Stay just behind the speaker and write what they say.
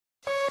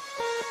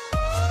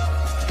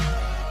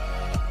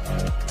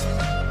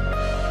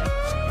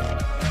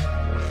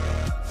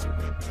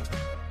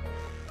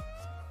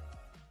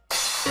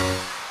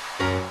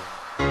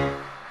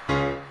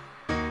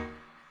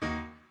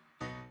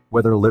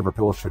Whether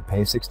Liverpool should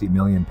pay £60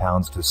 million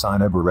to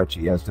sign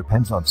Eberechi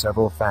depends on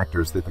several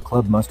factors that the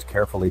club must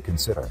carefully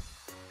consider.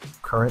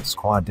 Current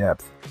squad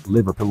depth.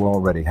 Liverpool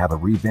already have a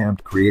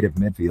revamped creative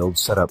midfield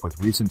setup with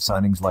recent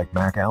signings like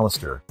Mac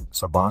Allister,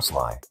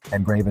 Szoboszlai,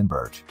 and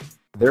Gravenberch.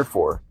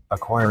 Therefore,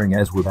 acquiring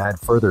Ez would add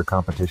further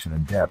competition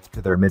and depth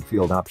to their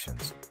midfield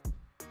options.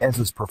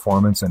 Ez's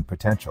performance and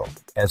potential.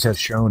 Ez has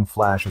shown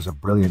flashes of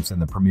brilliance in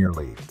the Premier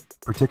League,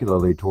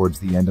 particularly towards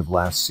the end of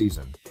last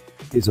season.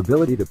 His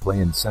ability to play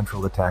in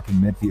central attacking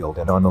midfield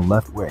and on the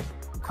left wing,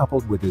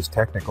 coupled with his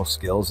technical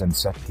skills and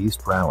set-piece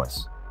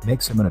prowess,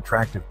 makes him an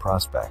attractive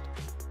prospect.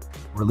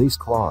 Release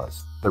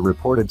clause. The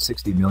reported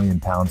 £60 million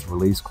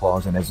release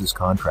clause in Ez's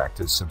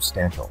contract is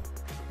substantial.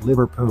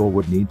 Liverpool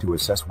would need to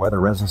assess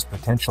whether Ez's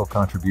potential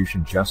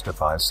contribution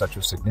justifies such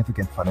a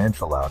significant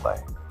financial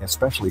outlay,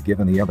 especially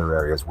given the other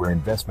areas where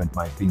investment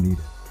might be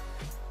needed.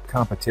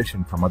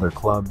 Competition from other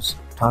clubs.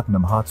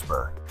 Tottenham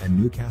Hotspur and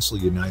Newcastle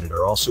United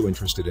are also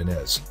interested in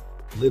Ez.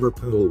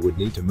 Liverpool would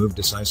need to move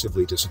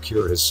decisively to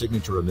secure his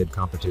signature amid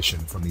competition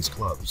from these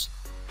clubs.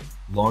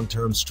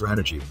 Long-term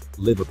strategy.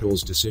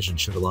 Liverpool's decision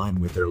should align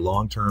with their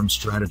long-term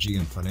strategy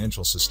and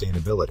financial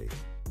sustainability.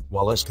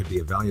 While Ez could be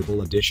a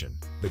valuable addition,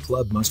 the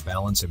club must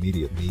balance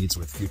immediate needs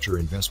with future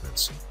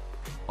investments.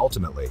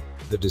 Ultimately,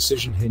 the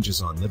decision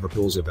hinges on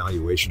Liverpool's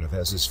evaluation of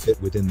Ez's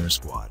fit within their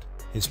squad,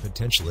 his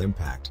potential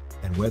impact,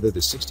 and whether the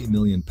 £60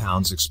 million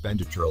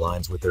expenditure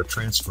aligns with their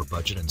transfer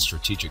budget and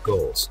strategic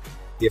goals.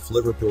 If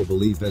Liverpool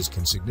believe Ez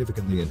can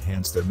significantly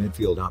enhance their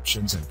midfield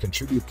options and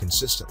contribute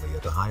consistently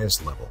at the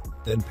highest level,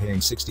 then paying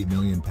 £60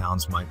 million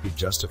might be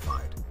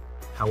justified.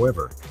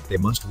 However, they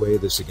must weigh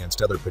this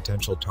against other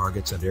potential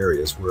targets and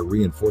areas where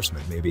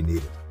reinforcement may be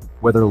needed.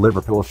 Whether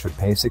Liverpool should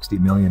pay £60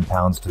 million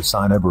to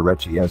sign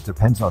Eberechi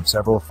depends on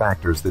several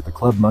factors that the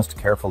club must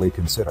carefully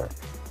consider.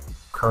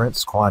 Current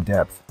squad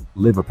depth.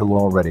 Liverpool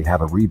already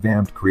have a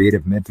revamped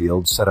creative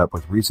midfield setup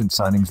with recent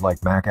signings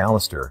like Mac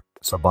Allister,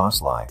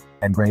 Szoboszlai,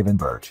 and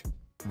Gravenberch.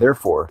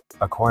 Therefore,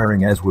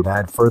 acquiring Ez would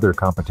add further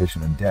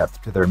competition and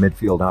depth to their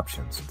midfield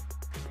options.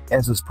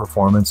 Ez's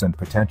performance and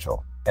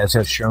potential. Ez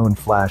has shown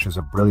flashes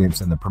of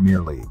brilliance in the Premier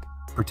League,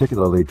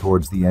 particularly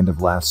towards the end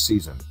of last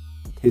season.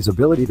 His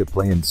ability to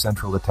play in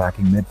central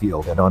attacking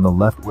midfield and on the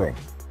left wing,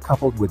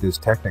 coupled with his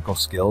technical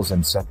skills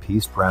and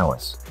set-piece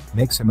prowess,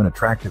 makes him an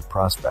attractive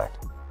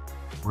prospect.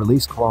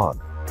 Release clause.